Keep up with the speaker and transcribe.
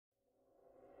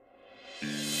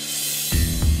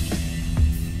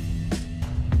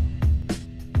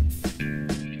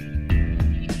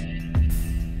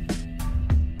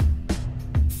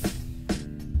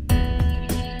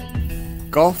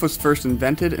Golf was first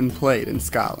invented and played in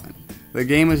Scotland. The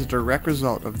game is a direct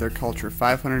result of their culture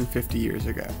 550 years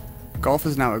ago. Golf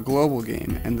is now a global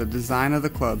game, and the design of the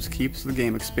clubs keeps the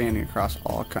game expanding across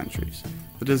all countries.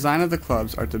 The design of the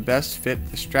clubs are to best fit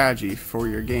the strategy for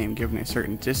your game given a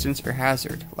certain distance or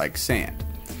hazard, like sand.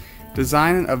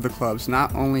 Design of the clubs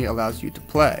not only allows you to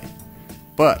play,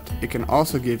 but it can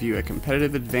also give you a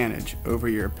competitive advantage over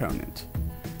your opponent.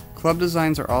 Club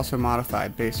designs are also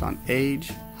modified based on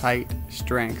age, height,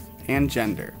 strength, and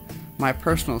gender. My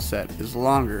personal set is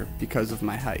longer because of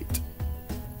my height.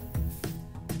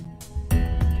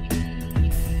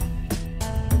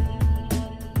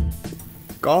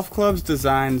 Golf Club's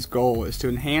design's goal is to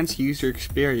enhance user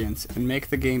experience and make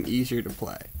the game easier to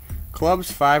play.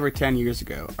 Clubs 5 or 10 years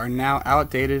ago are now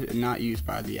outdated and not used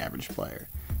by the average player.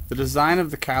 The design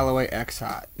of the Callaway X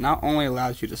Hot not only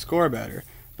allows you to score better,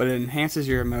 but it enhances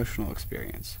your emotional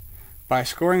experience. By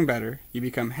scoring better, you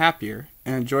become happier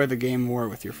and enjoy the game more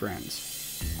with your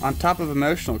friends. On top of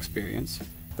emotional experience,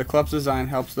 the club's design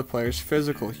helps the player's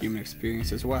physical human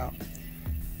experience as well.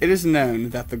 It is known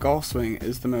that the golf swing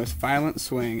is the most violent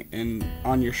swing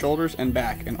on your shoulders and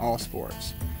back in all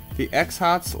sports. The X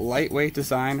Hot's lightweight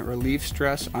design relieves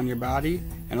stress on your body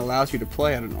and allows you to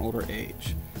play at an older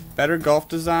age. Better golf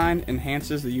design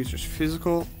enhances the user's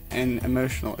physical and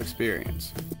emotional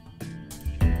experience.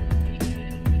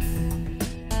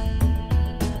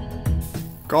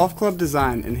 Golf club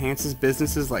design enhances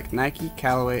businesses like Nike,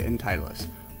 Callaway, and Titleist,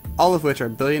 all of which are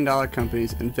billion-dollar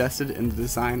companies invested in the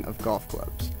design of golf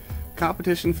clubs.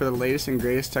 Competition for the latest and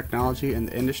greatest technology in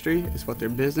the industry is what their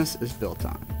business is built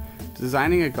on.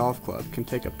 Designing a golf club can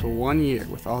take up to 1 year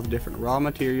with all the different raw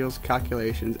materials,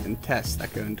 calculations, and tests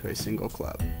that go into a single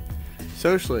club.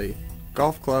 Socially,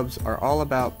 golf clubs are all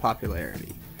about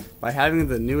popularity. By having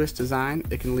the newest design,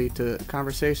 it can lead to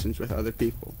conversations with other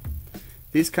people.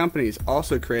 These companies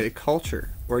also create a culture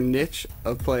or niche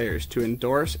of players to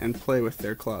endorse and play with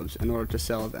their clubs in order to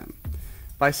sell them.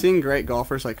 By seeing great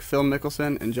golfers like Phil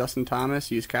Mickelson and Justin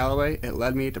Thomas use Callaway, it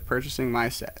led me to purchasing my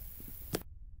set.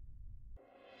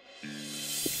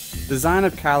 Design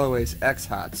of Callaway's X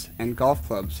Hots and golf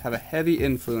clubs have a heavy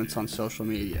influence on social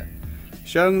media.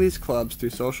 Showing these clubs through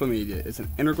social media is an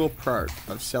integral part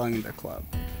of selling their club.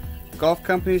 Golf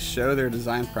companies show their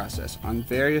design process on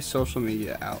various social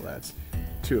media outlets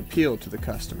to appeal to the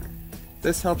customer.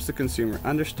 This helps the consumer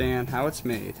understand how it's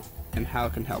made and how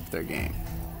it can help their game.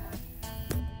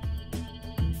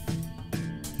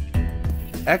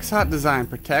 X Hot design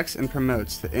protects and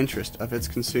promotes the interest of its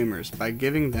consumers by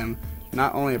giving them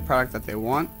not only a product that they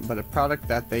want, but a product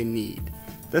that they need.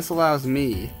 This allows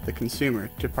me, the consumer,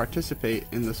 to participate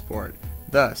in the sport.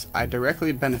 Thus, I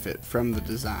directly benefit from the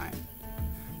design.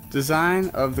 Design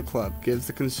of the club gives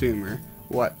the consumer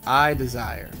what I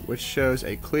desire, which shows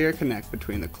a clear connect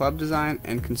between the club design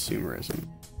and consumerism.